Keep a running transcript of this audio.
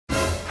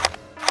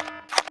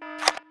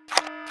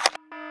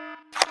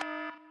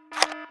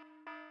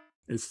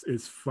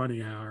It's funny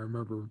how I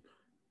remember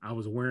I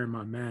was wearing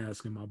my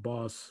mask and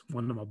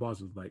one of my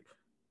bosses was like,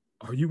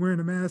 "Are you wearing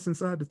a mask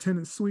inside the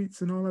tenant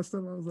suites and all that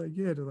stuff?" I was like,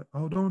 "Yeah." They're like,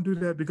 "Oh, don't do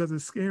that because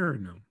it's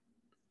scaring them."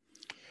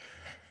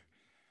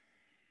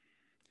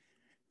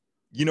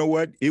 You know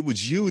what? It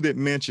was you that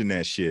mentioned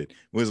that shit.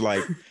 Was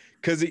like,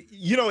 because it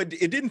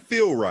didn't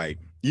feel right,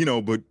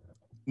 but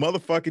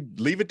motherfucker,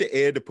 leave it to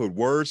Ed to put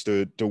words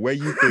to the way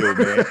you feel,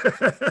 man.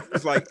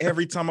 It's like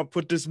every time I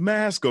put this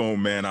mask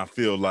on, man, I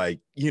feel like,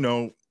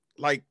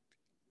 like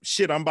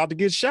shit, I'm about to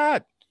get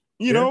shot,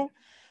 Yeah.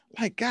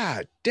 like,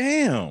 God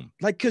damn.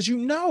 Like, cause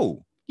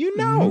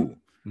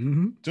Mm-hmm.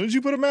 Mm-hmm. as soon as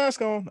you put a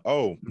mask on,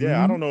 oh yeah,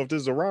 I Mm-hmm. don't know if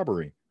this is a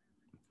robbery.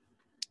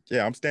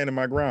 Yeah, I'm standing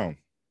my ground.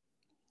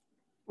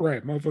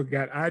 Right, motherfucker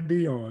got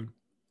ID on,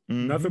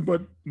 Mm-hmm.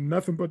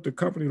 nothing but the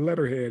company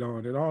letterhead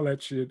on and all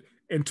that shit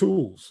and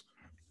tools.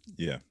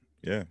 Yeah,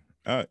 yeah.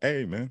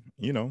 Hey man,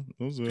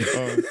 those are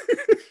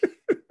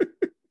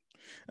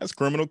that's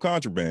criminal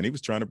contraband. He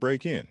was trying to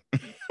break in.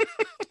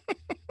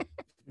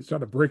 He's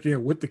trying to break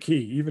in with the key,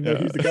 even though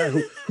Yeah. he's the guy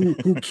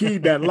who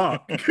keyed that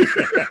lock.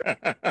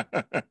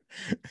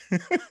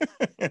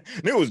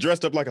 It was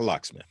dressed up like a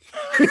locksmith.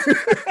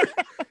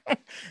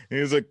 He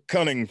was a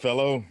cunning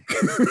fellow.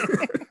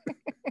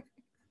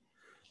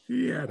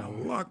 He had a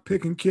lock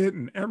picking kit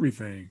and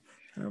everything.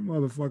 That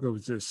motherfucker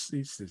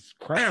he's just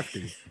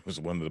crafty. It was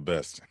one of the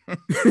best.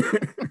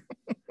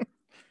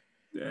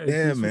 Yeah,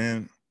 Yeah,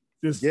 man.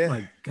 just Yeah.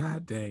 like,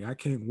 God dang, I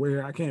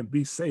can't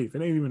be safe.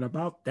 It ain't even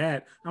about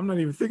that. I'm not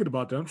even thinking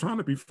about that. I'm trying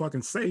to be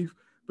fucking safe,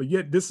 but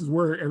yet this is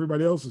where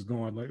everybody else is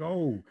going. Like,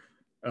 oh,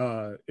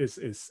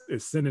 it's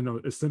sending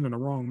a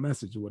wrong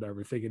message or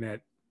whatever, thinking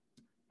that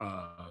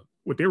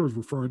what they was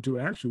referring to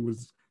actually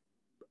was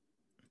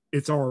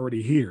it's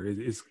already here.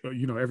 It's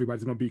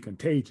everybody's gonna be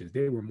contagious.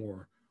 They were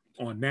more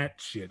on that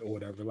shit or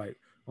whatever. Like,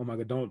 oh my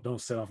god,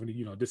 don't set off any.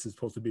 This is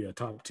supposed to be a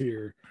top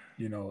tier,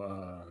 you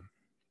know,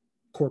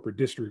 corporate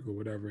district or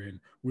whatever, and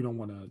we don't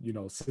want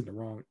to, send the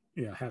wrong,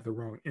 have the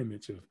wrong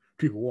image of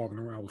people walking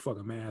around with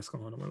fucking masks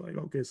on. I'm like,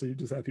 okay, so you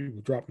just have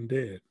people dropping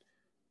dead,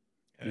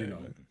 you Hey,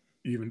 know, man.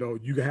 even though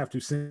you have to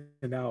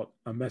send out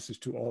a message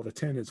to all the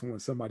tenants when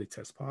somebody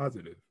tests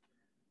positive.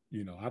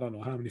 I don't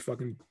know how many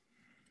fucking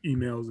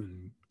emails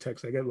and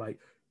texts I get like,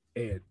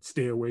 Ed,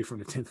 stay away from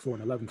the 10th floor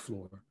and 11th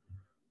floor.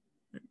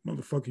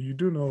 Motherfucker, you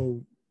do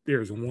know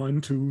there's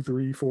one, two,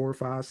 three, four,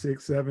 five,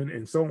 six, seven,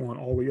 and so on,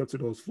 all the way up to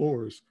those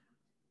floors.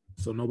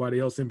 So nobody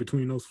else in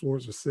between those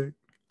floors are sick.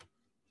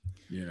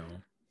 You know.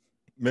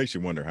 Makes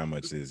you wonder how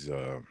much is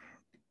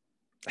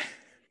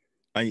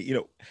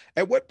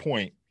at what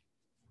point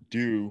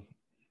do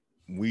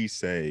we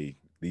say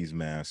these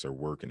masks are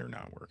working or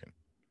not working?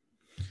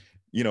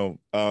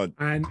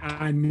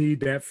 I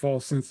need that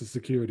false sense of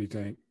security,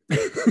 Tank.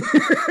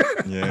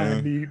 I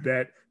Yeah, need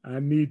that. I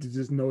need to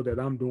just know that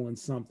I'm doing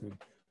something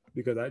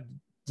because I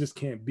just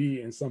can't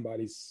be in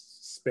somebody's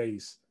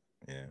space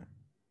yeah,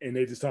 and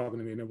they just talking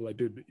to me and they're like,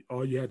 dude,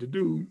 all you had to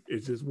do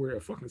is just wear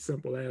a fucking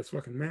simple ass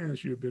fucking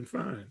mask. You've been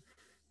fine.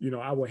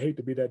 I would hate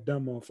to be that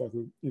dumb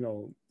motherfucker,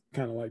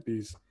 kind of like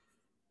these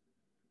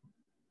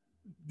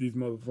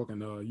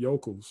motherfucking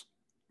yokels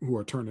who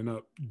are turning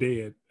up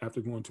dead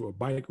after going to a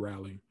bike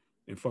rally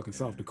in fucking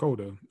South yeah,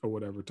 Dakota or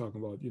whatever,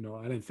 talking about,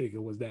 I didn't think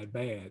it was that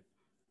bad.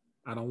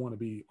 I don't want to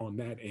be on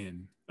that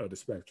end of the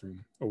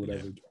spectrum or yeah,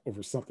 whatever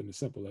over something as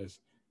simple as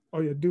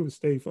all you have to do is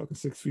stay fucking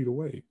 6 feet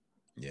away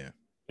yeah,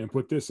 and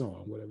put this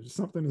on, whatever. Just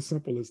something as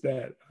simple as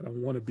that. I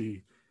don't want to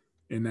be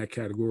in that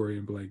category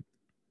and be like,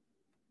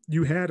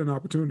 you had an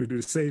opportunity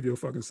to save your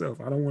fucking self.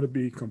 I don't want to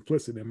be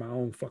complicit in my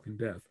own fucking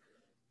death.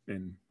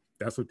 And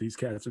that's what these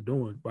cats are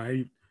doing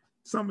by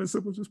something as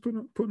simple as just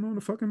putting on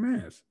a fucking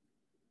mask.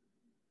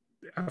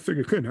 I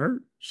figured it couldn't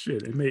hurt.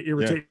 Shit, it may yeah,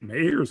 irritate my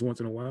ears once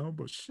in a while,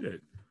 but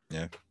shit,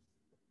 yeah.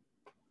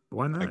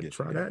 why I not get,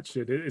 try yeah, that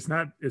shit? It's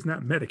not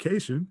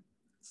medication.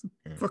 It's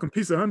a yeah. fucking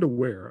piece of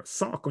underwear, a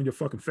sock on your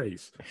fucking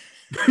face.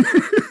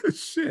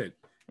 Shit,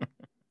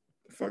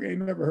 fuck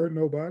ain't never hurt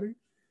nobody.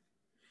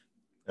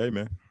 Hey,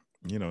 man,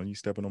 you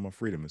stepping on my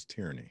freedom is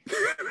tyranny.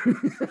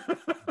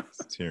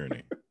 It's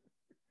tyranny.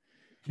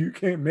 You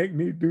can't make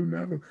me do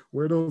nothing.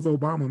 Wear those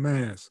Obama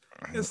masks.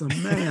 It's a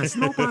mask.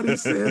 Nobody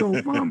said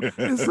Obama.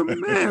 It's a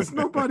mask.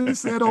 Nobody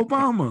said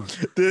Obama.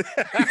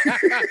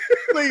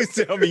 Please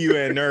tell me you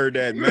hadn't heard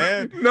that,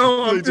 man.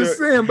 No, I'm just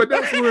saying, but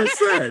that's where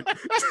it's at.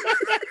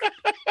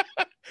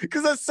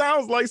 Because that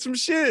sounds like some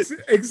shit.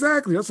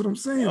 Exactly. That's what I'm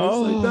saying. It's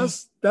like Oh.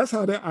 that's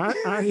how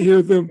I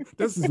hear them.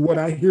 This is what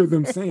I hear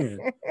them saying.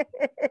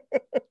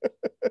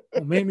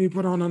 Oh, made me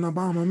put on an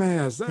Obama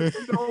mask.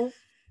 No,